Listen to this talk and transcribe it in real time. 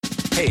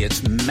Hey,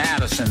 it's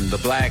Madison, the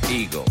Black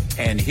Eagle,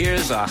 and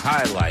here's a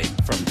highlight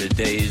from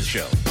today's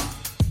show.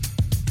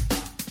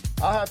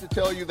 I have to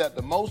tell you that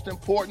the most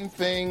important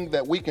thing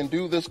that we can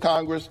do this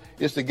Congress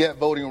is to get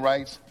voting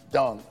rights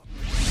done.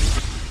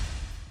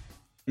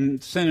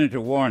 Senator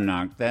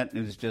Warnock, that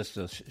is just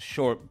a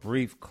short,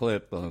 brief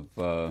clip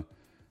of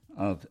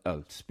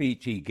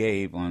speech he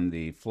gave on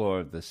the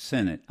floor of the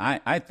Senate.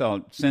 I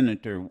thought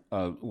Senator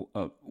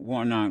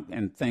Warnock,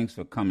 and thanks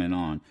for coming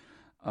on,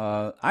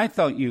 I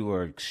thought you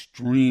were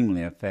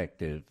extremely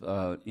effective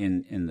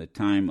in the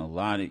time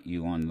allotted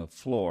you on the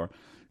floor.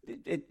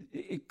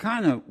 It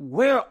kind of,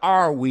 where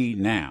are we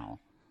now?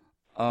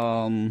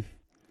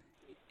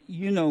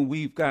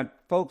 We've got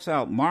folks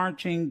out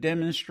marching,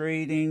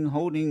 demonstrating,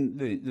 holding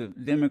the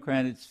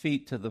Democrats'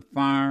 feet to the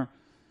fire.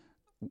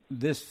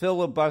 This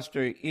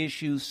filibuster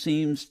issue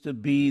seems to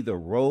be the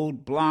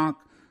roadblock.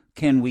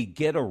 Can we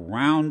get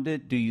around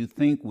it? Do you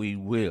think we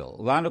will?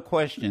 A lot of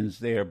questions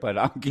there, but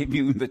I'll give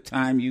you the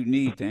time you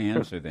need to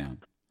answer them.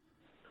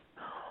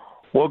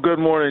 Well, good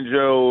morning,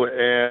 Joe,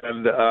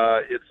 and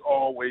it's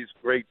always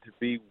great to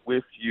be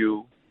with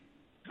you.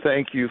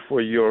 Thank you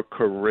for your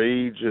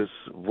courageous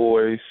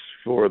voice,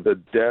 for the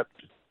depth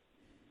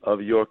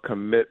of your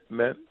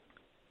commitment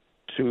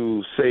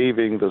to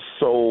saving the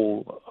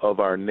soul of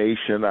our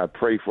nation. I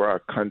pray for our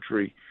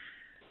country,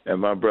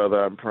 and my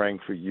brother, I'm praying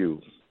for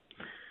you.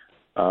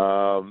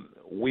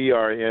 We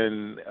are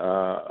in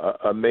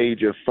a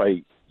major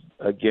fight,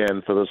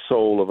 again, for the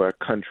soul of our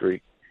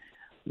country.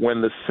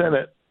 When the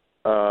Senate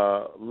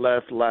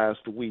left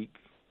last week,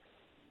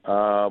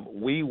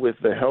 we, with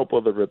the help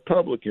of the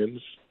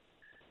Republicans,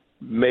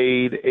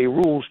 made a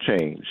rules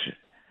change.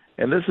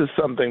 And this is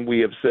something we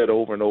have said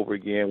over and over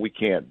again we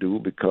can't do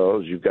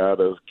because you got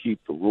to keep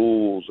the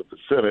rules of the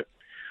Senate.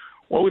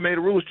 Well, we made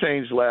a rules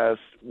change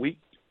last week,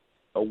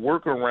 a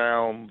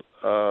workaround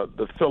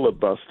the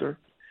filibuster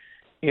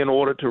in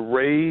order to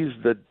raise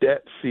the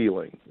debt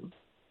ceiling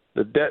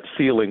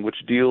which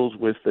deals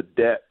with the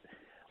debt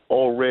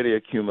already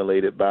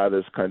accumulated by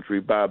this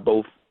country by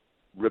both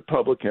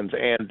Republicans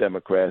and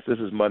Democrats. This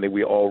is money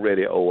we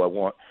already owe. I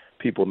want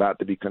people not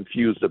to be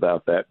confused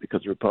about that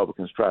because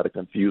Republicans try to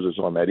confuse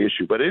us on that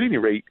issue. But at any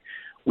rate,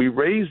 we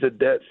raised the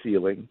debt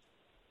ceiling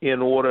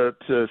in order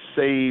to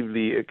save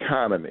the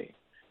economy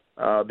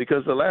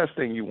because the last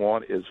thing you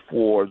want is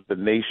for the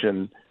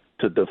nation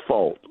to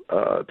default,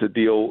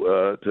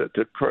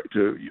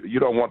 you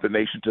don't want the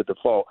nation to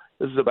default.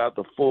 This is about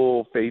the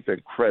full faith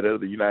and credit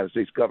of the United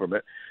States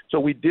government. So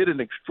we did an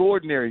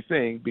extraordinary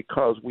thing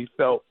because we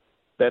felt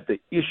that the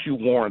issue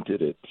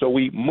warranted it. So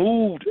we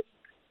moved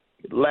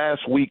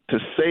last week to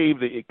save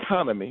the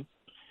economy,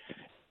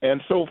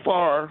 and so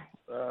far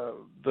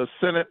the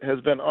Senate has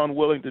been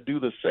unwilling to do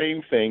the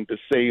same thing to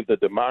save the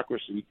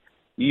democracy,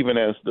 even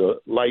as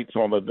the lights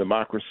on the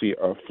democracy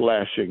are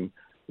flashing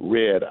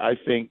red. I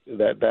think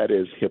that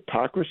is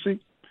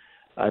hypocrisy.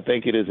 I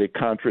think it is a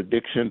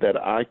contradiction that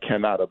I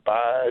cannot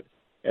abide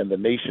and the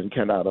nation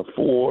cannot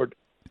afford.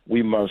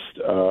 We must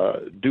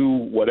do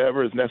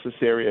whatever is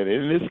necessary, and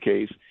in this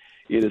case,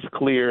 it is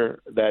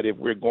clear that if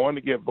we're going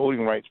to get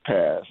voting rights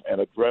passed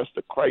and address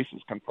the crisis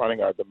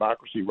confronting our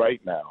democracy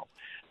right now,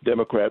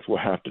 Democrats will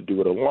have to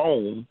do it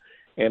alone,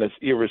 and it's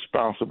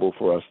irresponsible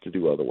for us to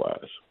do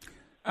otherwise.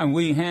 And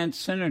we had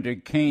Senator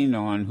Kaine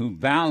on, who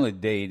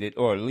validated,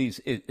 or at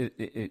least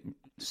it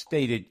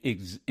stated,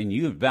 and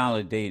you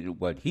validated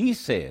what he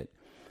said,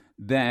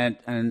 that,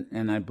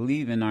 and I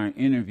believe in our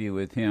interview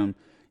with him,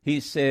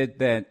 he said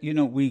that,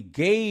 we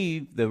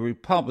gave the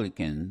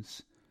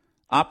Republicans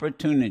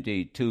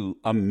opportunity to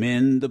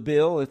amend the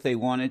bill if they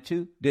wanted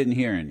to. Didn't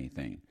hear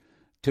anything.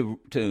 To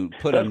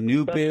put a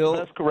new bill.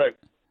 That's correct.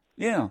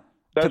 Yeah.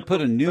 To put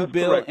a new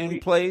bill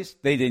in place.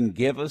 They didn't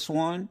give us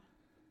one.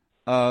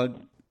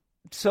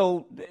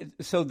 So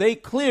they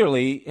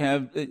clearly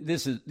have,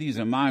 these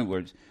are my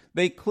words,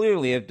 they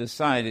clearly have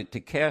decided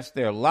to cast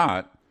their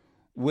lot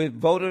with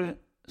voter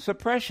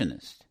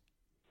suppressionists.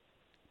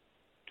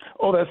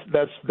 Oh,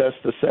 that's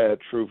the sad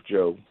truth,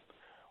 Joe.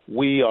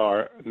 We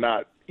are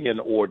not in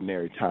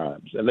ordinary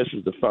times, and this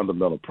is the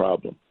fundamental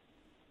problem.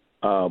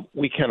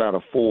 We cannot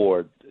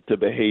afford to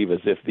behave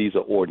as if these are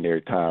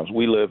ordinary times.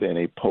 We live in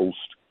a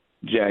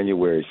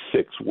post-January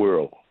 6th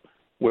world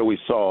where we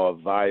saw a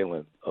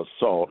violent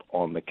assault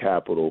on the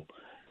Capitol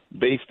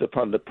based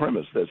upon the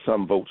premise that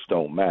some votes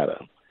don't matter.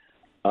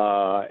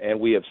 And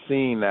we have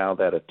seen now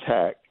that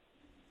attack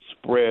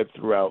spread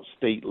throughout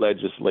state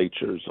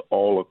legislatures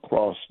all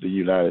across the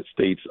United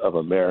States of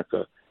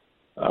America.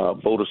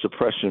 Voter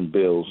suppression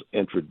bills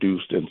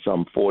introduced in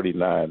some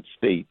 49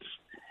 states.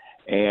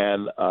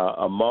 And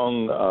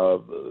among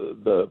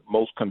the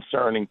most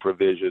concerning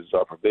provisions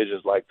are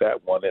provisions like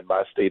that one in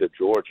my state of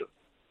Georgia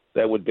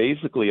that would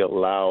basically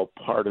allow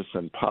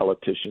partisan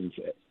politicians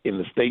in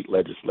the state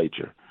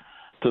legislature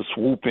to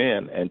swoop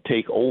in and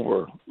take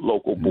over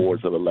local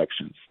boards of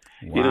elections.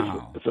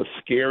 Wow. It's a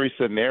scary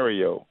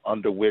scenario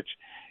under which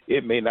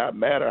it may not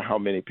matter how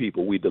many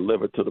people we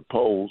deliver to the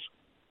polls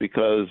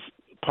because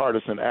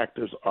partisan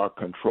actors are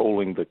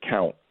controlling the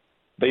count.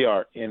 they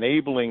are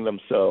enabling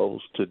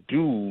themselves to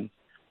do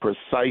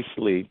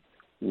precisely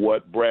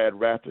what Brad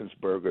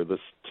Raffensperger, the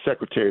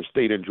Secretary of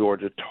State in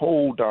Georgia,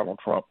 told Donald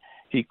Trump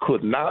he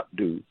could not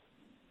do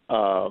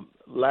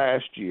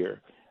last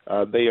year.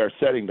 They are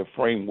setting the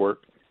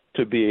framework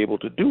to be able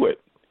to do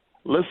it.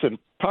 Listen,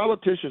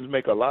 politicians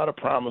make a lot of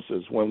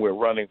promises when we're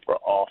running for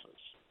office,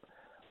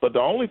 but the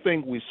only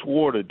thing we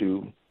swore to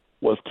do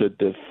was to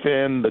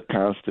defend the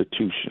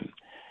Constitution.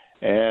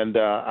 And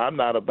I'm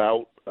not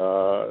about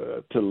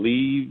to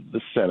leave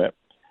the Senate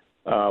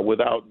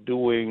without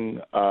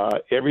doing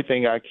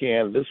everything I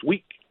can this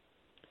week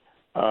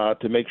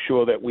to make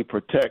sure that we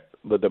protect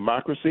the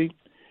democracy.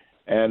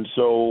 And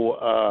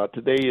so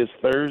today is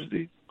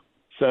Thursday.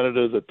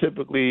 Senators are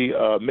typically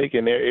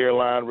making their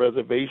airline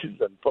reservations,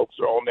 and folks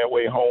are on their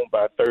way home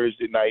by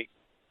Thursday night.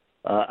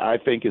 I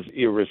think it's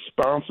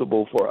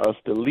irresponsible for us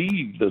to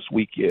leave this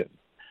weekend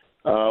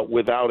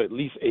without at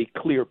least a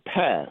clear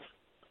path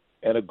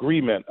and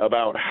agreement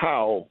about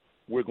how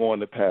we're going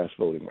to pass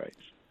voting rights.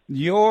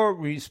 Your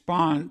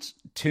response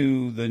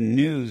to the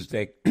news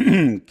that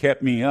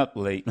kept me up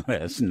late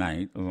last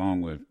night,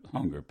 along with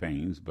hunger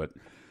pains, but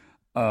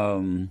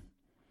that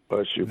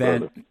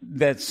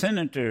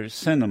Senator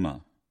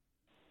Sinema,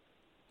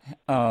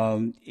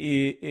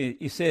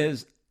 he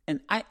says,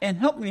 and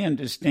help me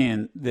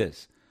understand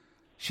this.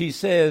 She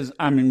says,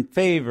 I'm in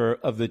favor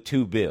of the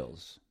two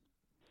bills,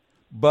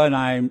 but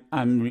I'm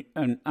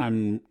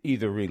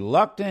either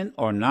reluctant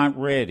or not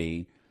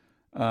ready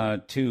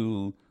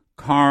to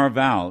carve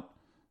out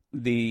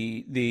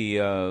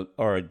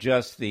or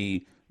adjust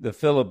the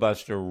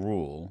filibuster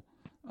rule.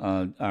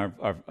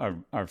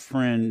 Our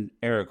friend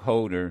Eric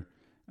Holder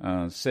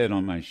said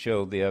on my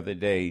show the other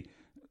day,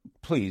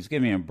 please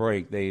give me a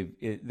break.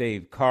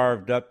 They've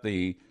carved up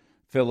the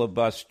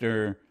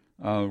filibuster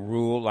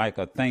rule like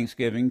a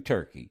Thanksgiving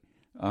turkey.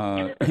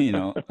 What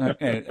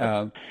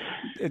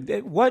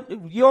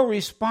your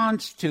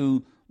response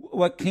to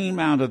what came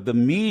out of the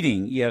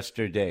meeting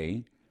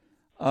yesterday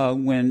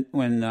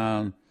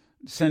when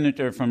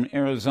Senator from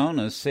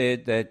Arizona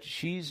said that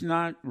she's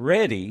not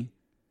ready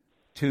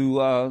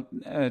to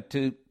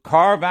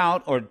carve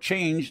out or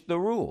change the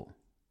rule?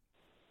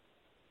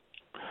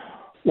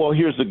 Well,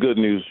 here's the good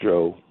news,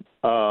 Joe.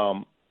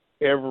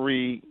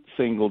 Every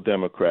single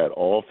Democrat,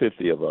 all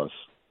 50 of us,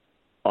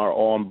 are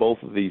on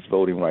both of these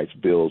voting rights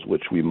bills,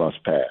 which we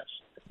must pass.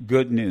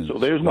 Good news. So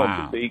there's no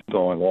debate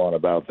going on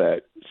about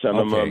that.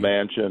 Sinema,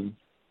 Manchin,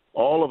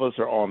 all of us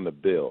are on the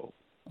bill.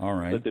 All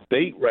right. The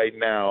debate right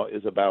now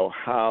is about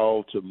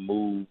how to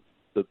move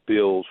the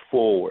bills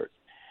forward.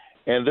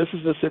 And this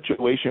is the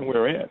situation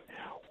we're in.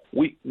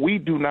 We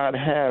do not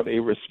have a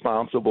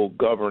responsible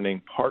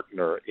governing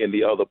partner in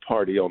the other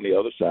party on the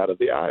other side of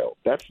the aisle.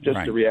 That's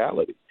just the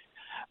reality.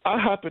 I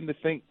happen to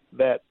think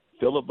that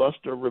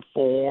filibuster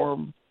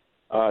reform,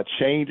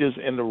 changes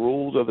in the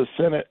rules of the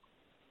Senate,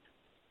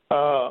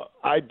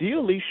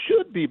 ideally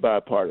should be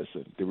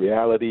bipartisan. The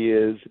reality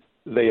is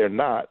they are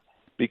not,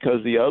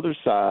 because the other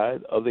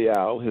side of the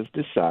aisle has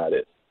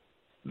decided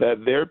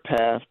that their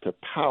path to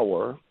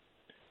power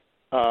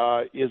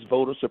is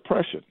voter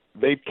suppression.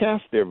 They've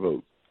cast their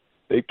vote.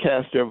 They've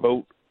cast their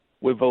vote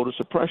with voter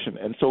suppression.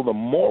 And so the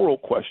moral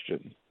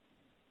question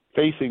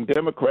facing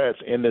Democrats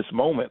in this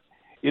moment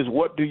is,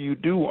 what do you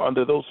do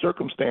under those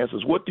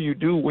circumstances? What do you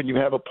do when you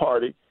have a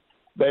party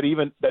that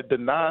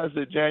denies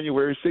that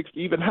January 6th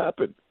even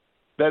happened,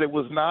 that it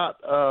was not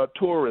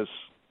tourists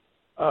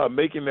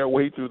making their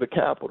way through the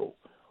Capitol?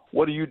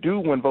 What do you do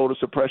when voter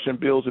suppression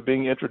bills are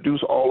being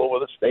introduced all over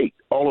the state,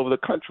 all over the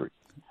country?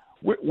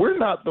 We're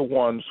not the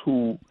ones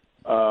who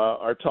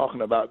are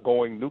talking about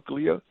going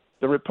nuclear.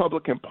 The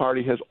Republican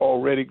Party has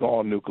already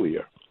gone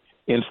nuclear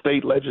in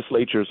state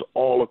legislatures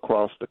all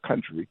across the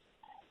country.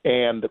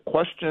 And the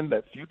question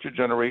that future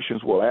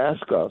generations will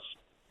ask us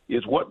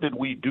is, what did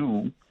we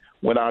do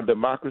when our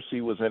democracy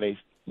was in a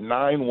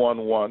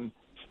 911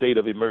 state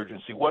of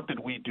emergency? What did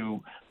we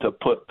do to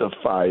put the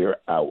fire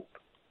out?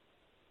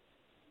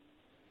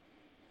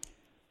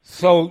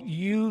 So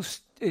you,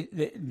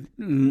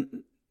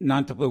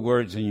 not to put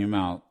words in your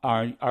mouth,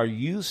 are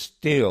you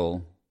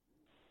still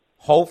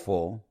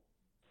hopeful?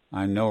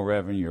 I know,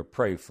 Reverend, you're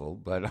prayerful,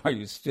 but are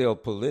you still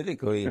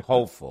politically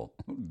hopeful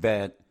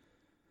that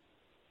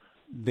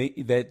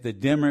the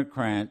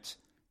Democrats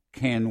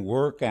can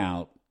work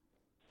out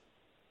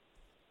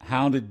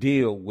how to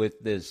deal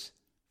with this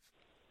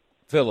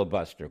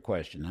filibuster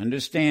question,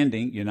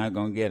 understanding you're not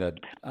going to get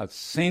a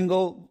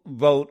single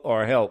vote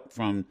or help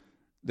from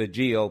the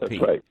GOP?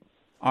 That's right.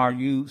 Are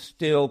you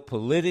still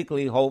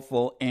politically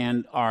hopeful,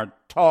 and are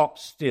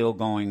talks still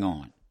going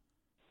on?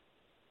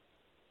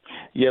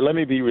 Yeah, let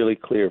me be really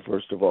clear,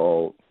 first of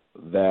all,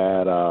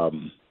 that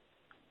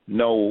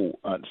no,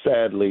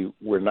 sadly,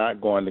 we're not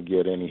going to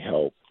get any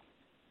help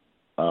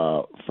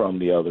from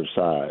the other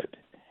side.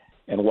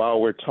 And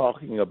while we're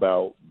talking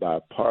about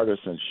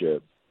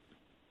bipartisanship,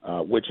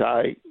 which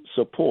I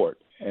support,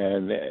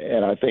 and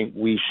I think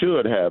we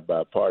should have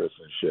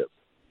bipartisanship,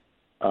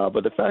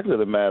 but the fact of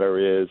the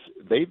matter is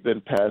they've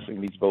been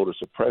passing these voter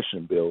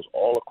suppression bills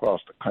all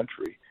across the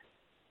country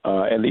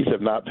And these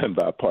have not been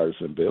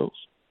bipartisan bills.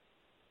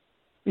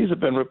 These have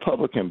been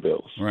Republican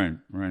bills. Right,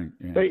 right.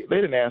 Yeah. They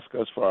didn't ask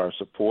us for our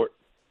support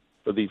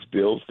for these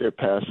bills. They're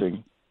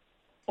passing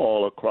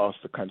all across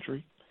the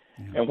country.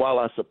 Yeah. And while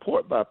I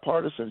support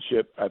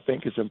bipartisanship, I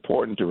think it's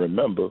important to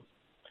remember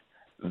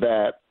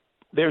that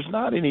there's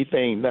not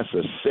anything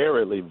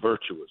necessarily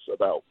virtuous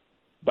about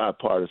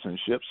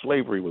bipartisanship.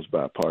 Slavery was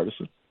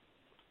bipartisan.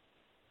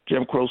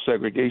 Jim Crow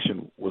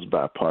segregation was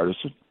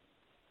bipartisan.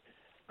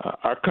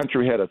 Our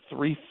country had a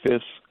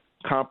 3/5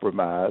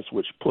 compromise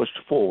which pushed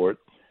forward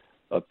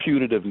a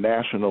putative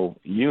national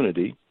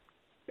unity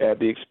at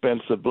the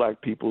expense of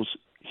black people's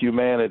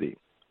humanity.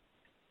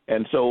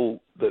 And so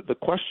the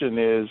question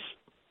is,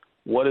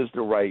 what is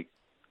the right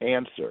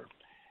answer?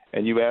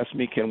 And you asked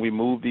me, can we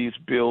move these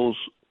bills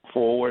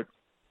forward?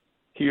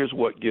 Here's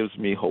what gives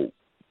me hope.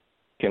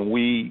 Can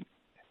we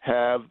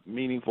have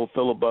meaningful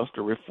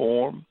filibuster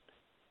reform?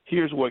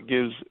 Here's what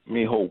gives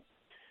me hope.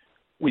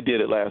 We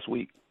did it last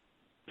week.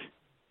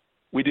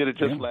 We did it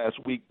just last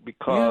week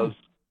because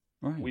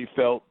we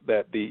felt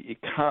that the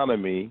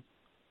economy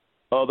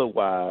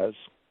otherwise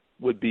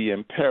would be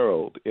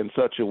imperiled in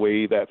such a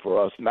way that for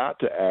us not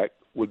to act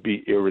would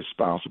be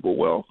irresponsible.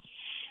 Well,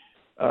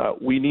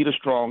 we need a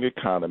strong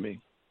economy,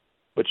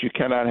 but you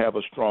cannot have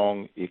a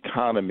strong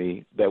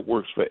economy that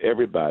works for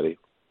everybody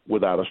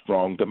without a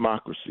strong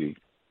democracy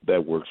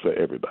that works for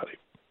everybody.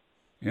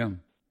 Yeah.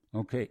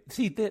 Okay.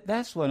 See,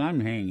 that's what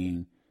I'm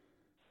hanging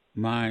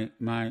my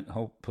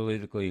hope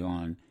politically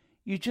on.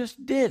 You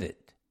just did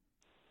it.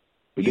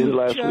 We did it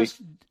last week.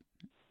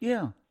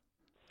 Yeah.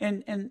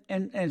 And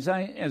as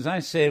I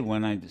said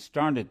when I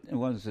started,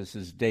 this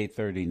is day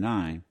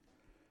 39.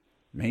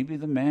 Maybe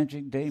the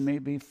magic day may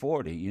be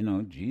 40. You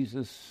know,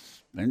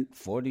 Jesus spent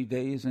 40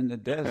 days in the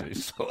desert.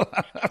 So,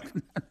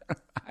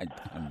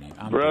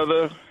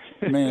 brother,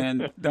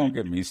 man, don't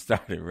get me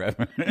started,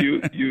 Reverend.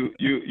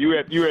 You're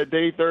at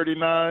day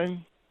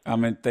 39.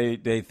 I'm at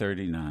day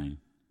 39.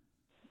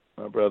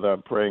 My brother,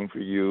 I'm praying for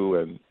you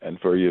and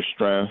for your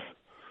strength,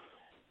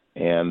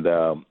 and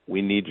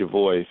we need your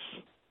voice.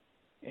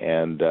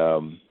 And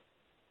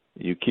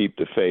you keep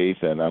the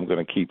faith, and I'm going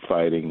to keep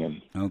fighting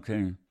and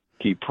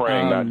keep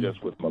praying, not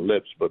just with my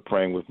lips, but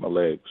praying with my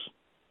legs.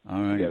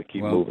 All right. You got to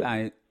keep moving.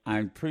 I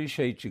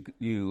appreciate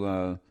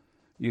you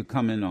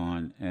coming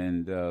on,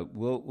 and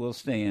we'll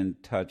stay in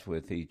touch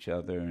with each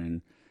other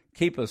and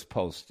keep us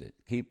posted.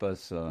 Keep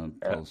us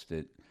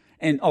posted.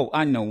 And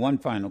I know one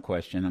final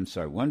question. I'm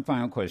sorry. One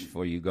final question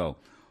before you go.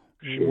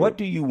 Sure. What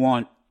do you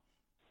want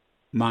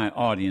my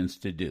audience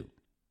to do?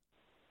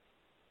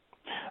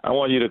 I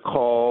want you to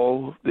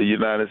call the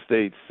United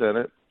States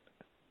Senate,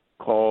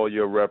 call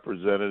your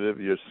representative,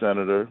 your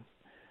senator,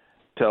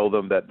 tell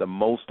them that the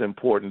most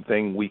important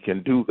thing we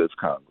can do this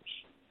Congress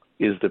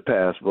is to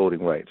pass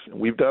voting rights. And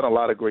we've done a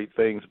lot of great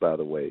things, by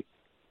the way,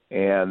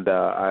 and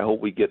I hope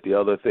we get the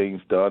other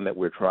things done that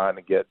we're trying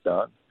to get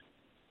done.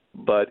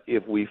 But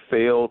if we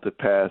fail to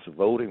pass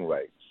voting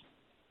rights,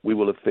 we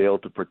will have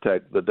failed to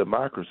protect the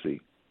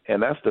democracy.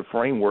 And that's the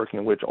framework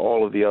in which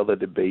all of the other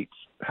debates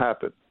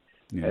happen.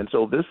 Yeah. And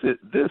so this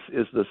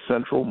is the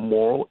central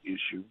moral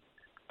issue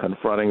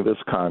confronting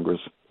this Congress,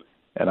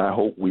 and I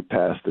hope we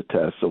pass the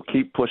test. So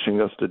keep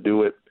pushing us to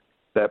do it.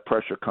 That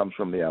pressure comes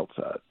from the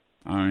outside.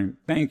 All right.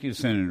 Thank you,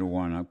 Senator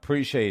Warnock.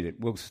 Appreciate it.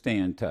 We'll stay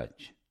in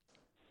touch.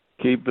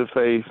 Keep the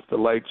faith. The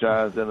light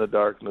shines in the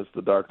darkness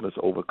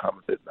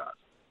overcometh it not.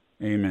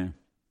 Amen.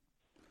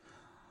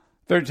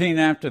 13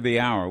 after the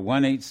hour,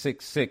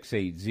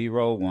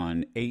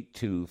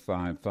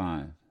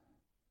 1-866-801-8255.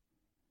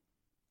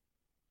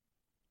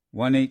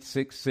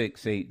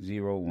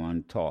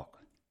 1-866-801-TALK.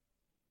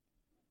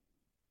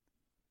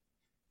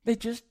 They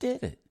just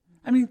did it.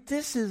 I mean,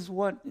 this is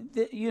what,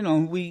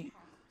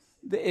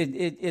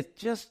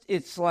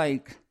 it's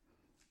like,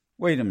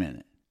 wait a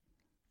minute.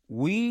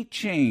 We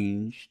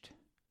changed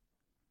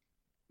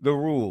the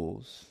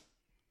rules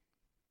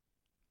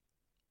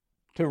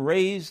to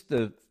raise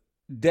the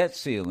debt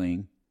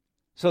ceiling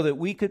so that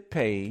we could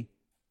pay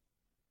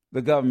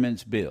the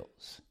government's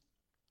bills.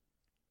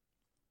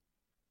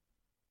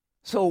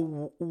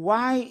 So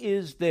why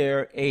is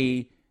there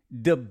a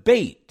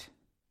debate?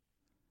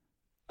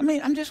 I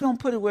mean, I'm just going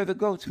to put it where the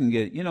goats can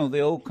get it. You know,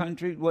 the old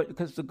country,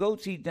 because the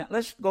goats eat down.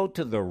 Let's go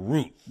to the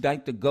root,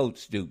 like the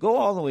goats do. Go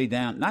all the way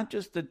down, not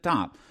just the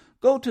top.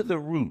 Go to the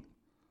root.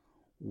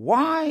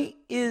 Why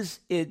is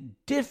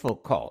it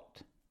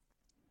difficult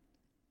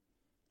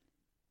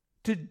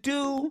to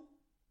do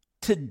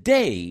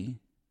today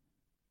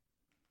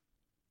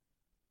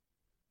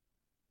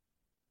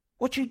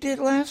what you did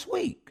last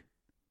week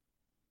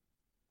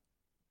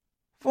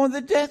for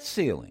the debt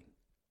ceiling?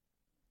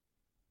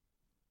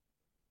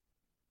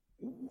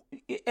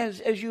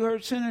 As you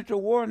heard Senator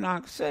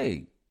Warnock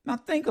say, now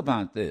think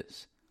about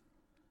this.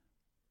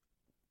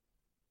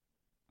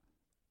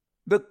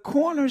 The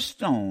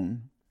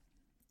cornerstone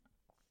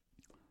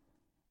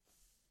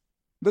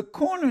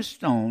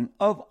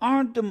of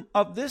our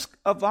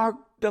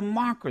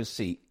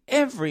democracy,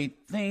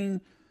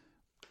 everything,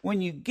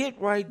 when you get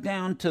right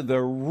down to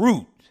the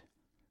root,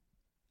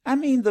 I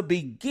mean the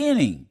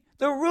beginning,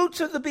 the roots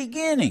of the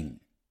beginning.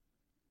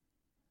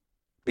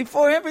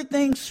 Before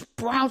everything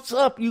sprouts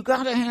up, you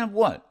got to have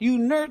what? You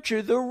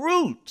nurture the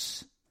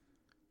roots.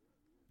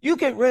 You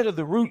get rid of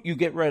the root, you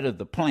get rid of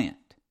the plant.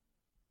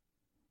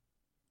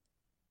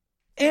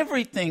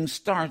 Everything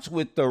starts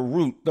with the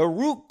root. The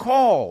root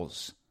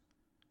calls.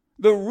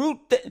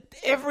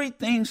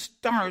 Everything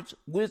starts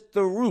with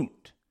the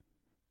root.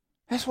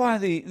 That's why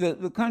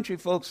the country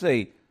folks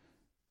say,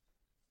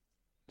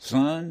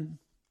 son,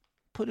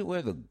 put it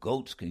where the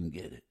goats can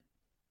get it.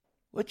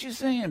 What you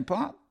saying,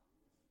 Pop?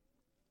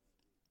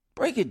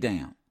 Break it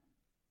down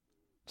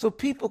so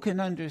people can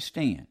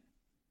understand.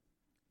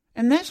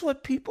 And that's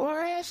what people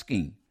are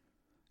asking.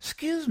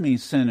 Excuse me,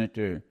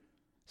 Senator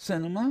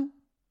Sinema.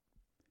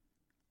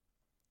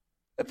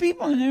 The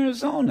people in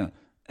Arizona,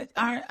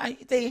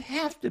 they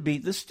have to be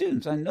the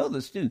students. I know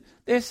the students.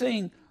 They're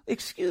saying,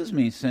 excuse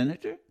me,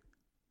 Senator.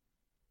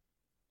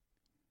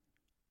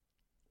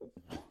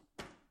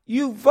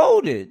 You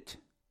voted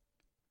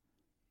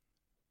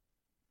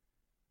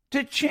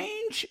to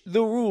change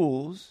the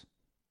rules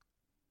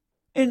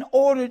in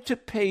order to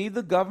pay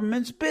the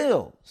government's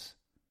bills.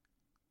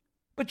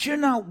 But you're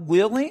not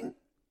willing.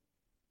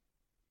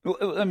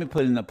 Let me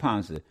put it in the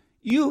positive.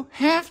 You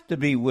have to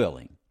be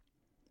willing.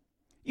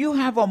 You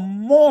have a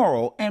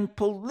moral and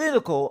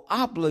political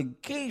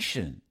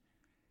obligation.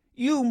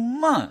 You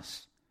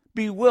must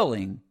be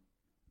willing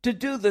to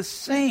do the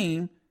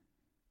same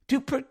to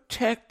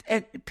protect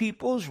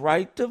people's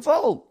right to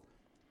vote.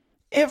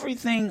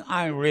 Everything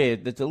I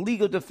read that the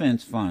Legal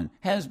Defense Fund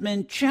has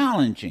been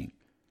challenging.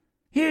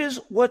 Here's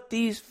what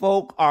these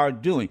folk are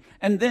doing.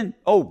 And then,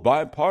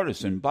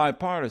 bipartisan.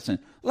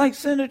 Like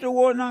Senator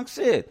Warnock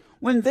said,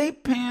 when they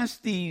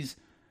passed these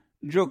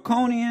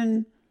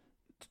draconian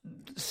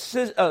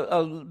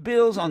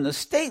bills on the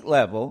state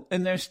level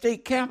in their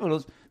state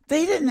capitals,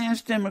 they didn't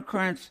ask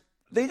Democrats.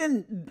 They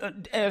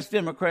didn't ask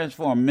Democrats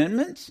for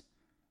amendments.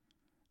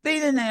 They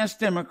didn't ask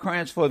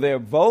Democrats for their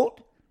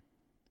vote.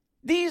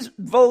 These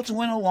votes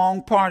went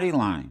along party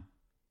line.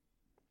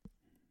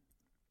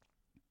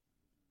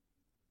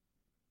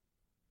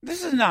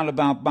 This is not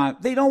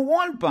about, they don't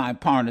want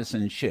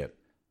bipartisanship.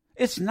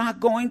 It's not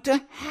going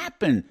to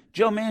happen.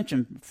 Joe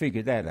Manchin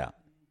figured that out.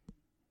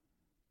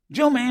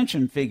 Joe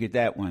Manchin figured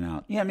that one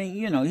out. Yeah, I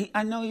mean,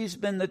 I know he's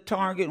been the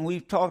target, and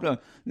we've talked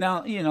about,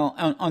 now,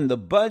 on the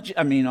budget,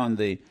 on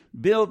the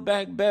Build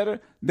Back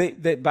Better,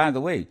 they by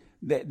the way,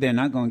 they're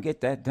not going to get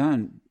that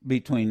done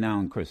between now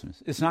and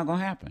Christmas. It's not going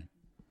to happen.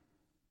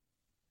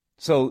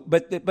 So,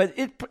 but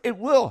it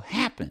will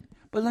happen.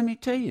 But let me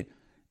tell you,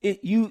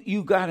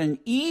 you got an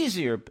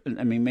easier,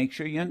 make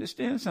sure you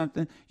understand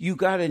something. You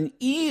got an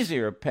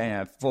easier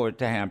path for it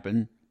to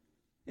happen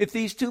if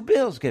these two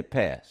bills get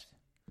passed.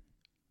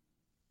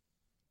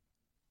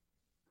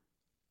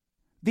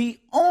 The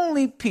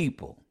only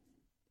people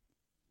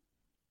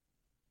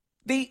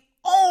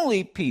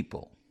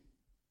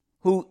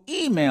who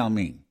email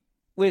me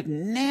with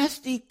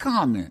nasty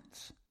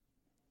comments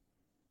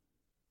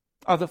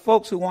are the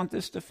folks who want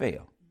this to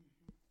fail.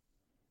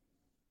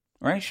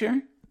 Right,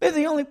 Sharon? They're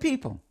the only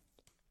people.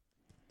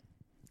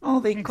 Oh,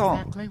 they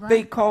call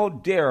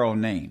Daryl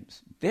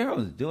names.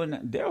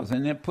 Daryl's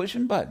in there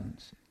pushing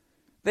buttons.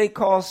 They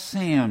call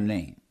Sam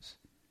names.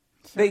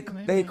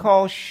 They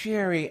call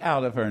Sherry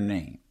out of her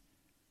name.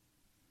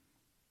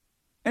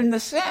 And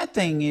the sad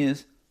thing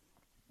is,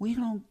 we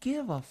don't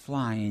give a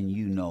flying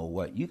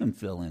you-know-what. You can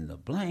fill in the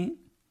blank.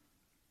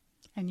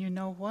 And you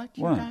know what?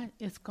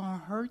 It's going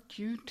to hurt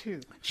you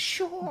too.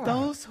 Sure.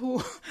 Those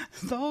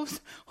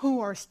who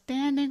are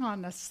standing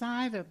on the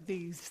side of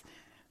these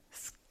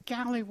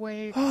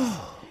scallywags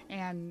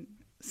and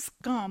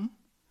scum,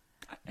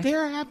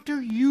 they're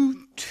after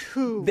you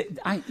too. The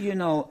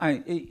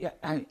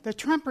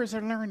Trumpers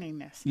are learning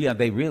this. Yeah,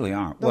 they really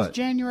are. Those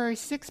January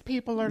 6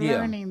 people are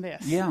learning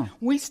this. Yeah.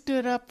 We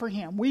stood up for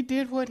him. We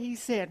did what he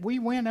said. We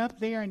went up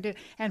there and did.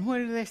 And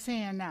what are they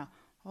saying now?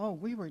 Oh,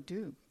 we were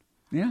duped.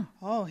 Yeah.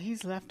 Oh,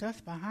 he's left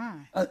us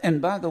behind.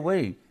 And by the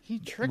way, he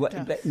tricked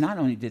us. Not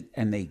only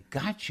and they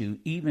got you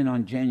even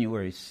on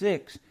January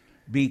 6th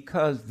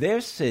because they're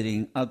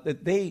sitting up,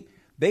 they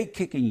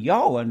kicking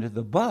y'all under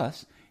the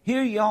bus.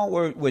 Here y'all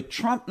were with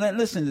Trump.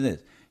 Listen to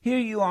this. Here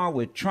you are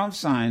with Trump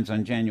signs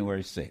on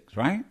January 6th,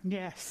 right?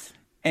 Yes.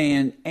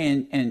 And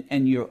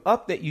you're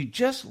up that you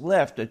just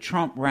left a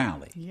Trump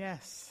rally.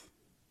 Yes.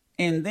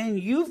 And then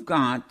you've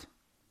got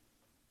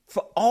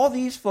for all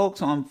these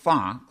folks on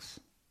Fox.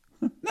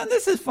 Now,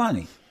 this is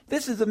funny.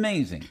 This is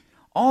amazing.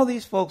 All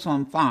these folks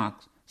on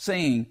Fox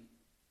saying,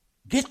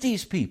 get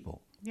these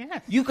people.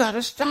 Yes. You got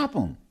to stop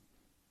them.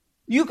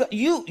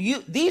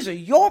 These are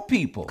your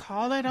people.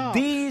 Call it off.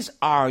 These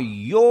are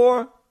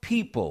your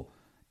people.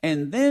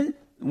 And then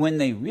when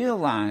they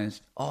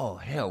realized, oh,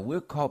 hell,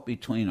 we're caught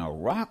between a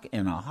rock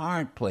and a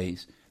hard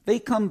place, they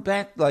come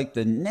back like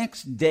the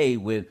next day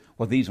with,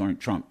 well, these weren't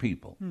Trump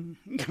people.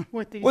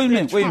 Wait a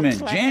minute.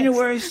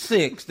 January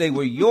 6th, they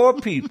were your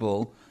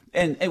people.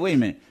 And wait a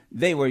minute.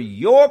 They were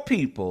your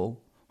people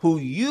who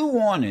you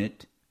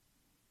wanted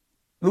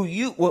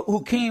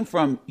who came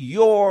from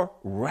your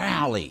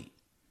rally.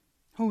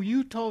 Who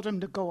you told them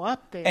to go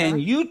up there.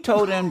 And you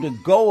told them to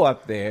go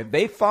up there.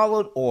 They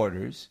followed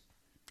orders.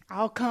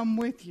 I'll come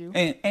with you.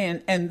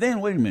 And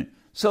then wait a minute.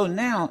 So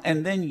now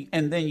and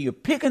then you're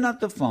picking up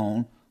the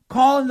phone,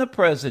 calling the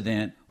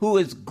president, who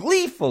is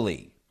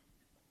gleefully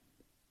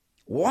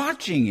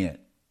watching it.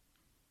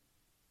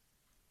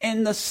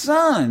 And the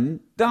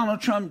son,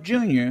 Donald Trump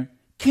Jr.,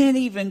 can't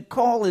even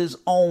call his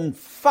own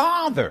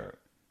father.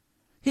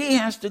 He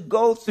has to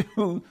go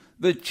through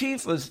the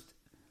chief of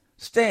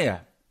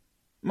staff,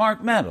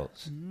 Mark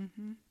Meadows.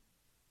 Mm-hmm.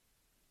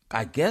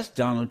 I guess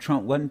Donald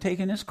Trump wasn't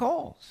taking his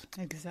calls.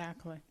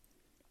 Exactly.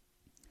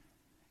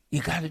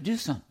 You got to do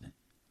something.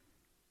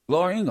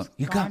 Laura Ingalls,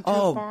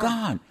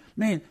 God,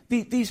 man,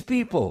 these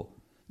people,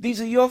 these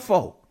are your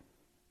folk.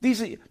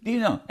 These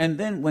are, and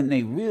then when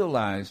they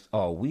realized,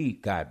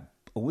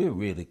 we're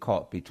really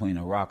caught between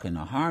a rock and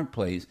a hard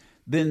place,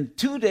 then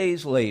 2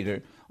 days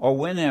later or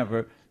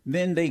whenever,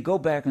 then they go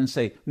back and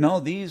say, no,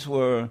 these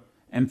were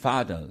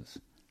Antifa.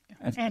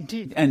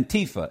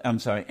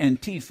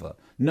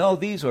 No,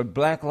 these were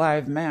Black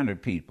Lives Matter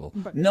people.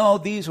 No,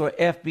 these were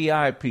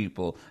FBI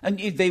people. And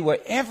they were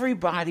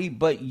everybody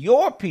but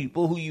your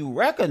people who you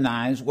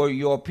recognize were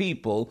your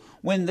people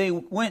when they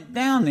went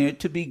down there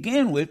to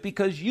begin with,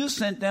 because you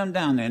sent them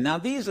down there. Now,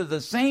 these are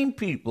the same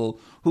people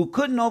who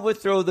couldn't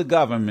overthrow the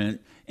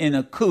government in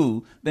a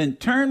coup, then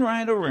turned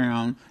right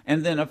around,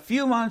 and then a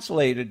few months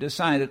later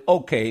decided,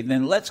 okay,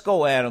 then let's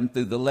go at them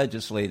through the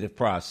legislative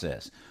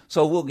process.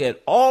 So we'll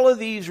get all of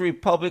these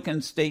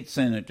Republican state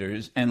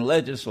senators and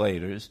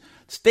legislators,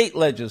 state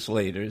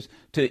legislators,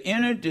 to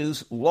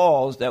introduce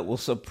laws that will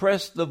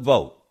suppress the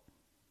vote.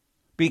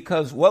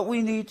 Because what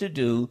we need to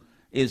do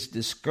is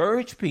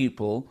discourage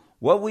people.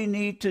 What we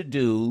need to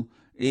do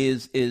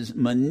is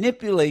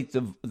manipulate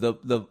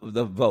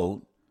the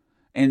vote,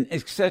 and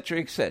et cetera,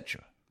 et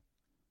cetera.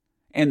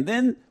 And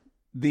then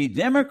the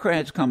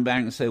Democrats come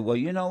back and say, well,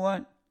 you know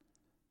what?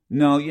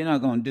 No, you're not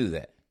going to do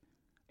that.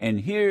 And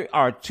here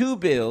are 2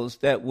 bills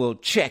that will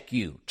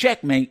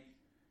checkmate.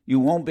 You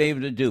won't be able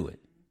to do it.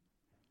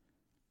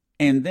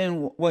 And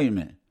then, wait a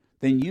minute.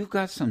 Then you've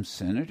got some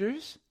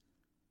senators.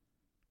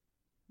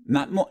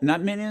 Not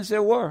many as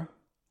there were.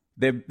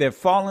 They're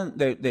falling.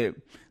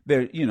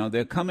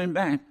 They're coming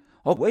back.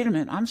 Oh, wait a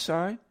minute. I'm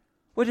sorry.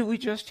 What did we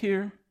just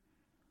hear?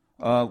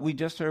 We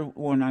just heard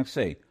Warnock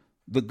say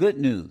the good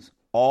news.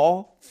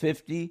 All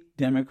 50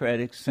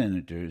 Democratic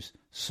senators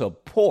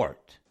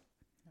support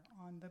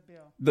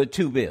the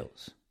 2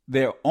 bills.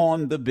 They're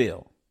on the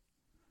bill.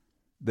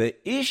 The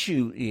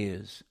issue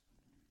is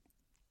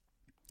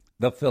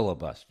the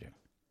filibuster.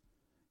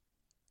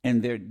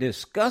 And they're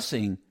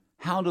discussing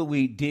how do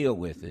we deal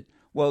with it.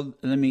 Well,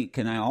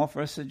 can I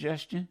offer a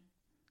suggestion?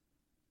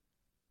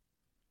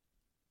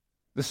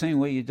 The same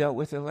way you dealt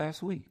with it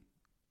last week.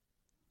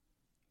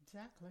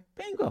 Exactly.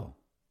 Bingo.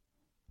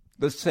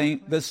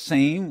 The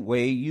same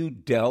way you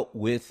dealt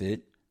with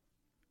it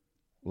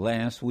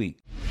last week.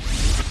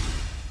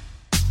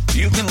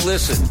 You can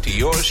listen to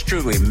yours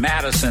truly,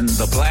 Madison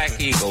the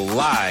Black Eagle,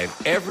 live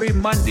every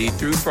Monday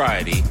through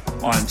Friday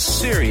on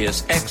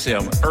Sirius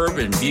XM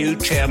Urban View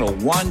Channel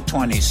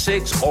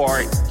 126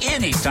 or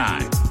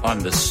anytime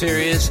on the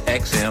Sirius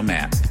XM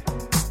app.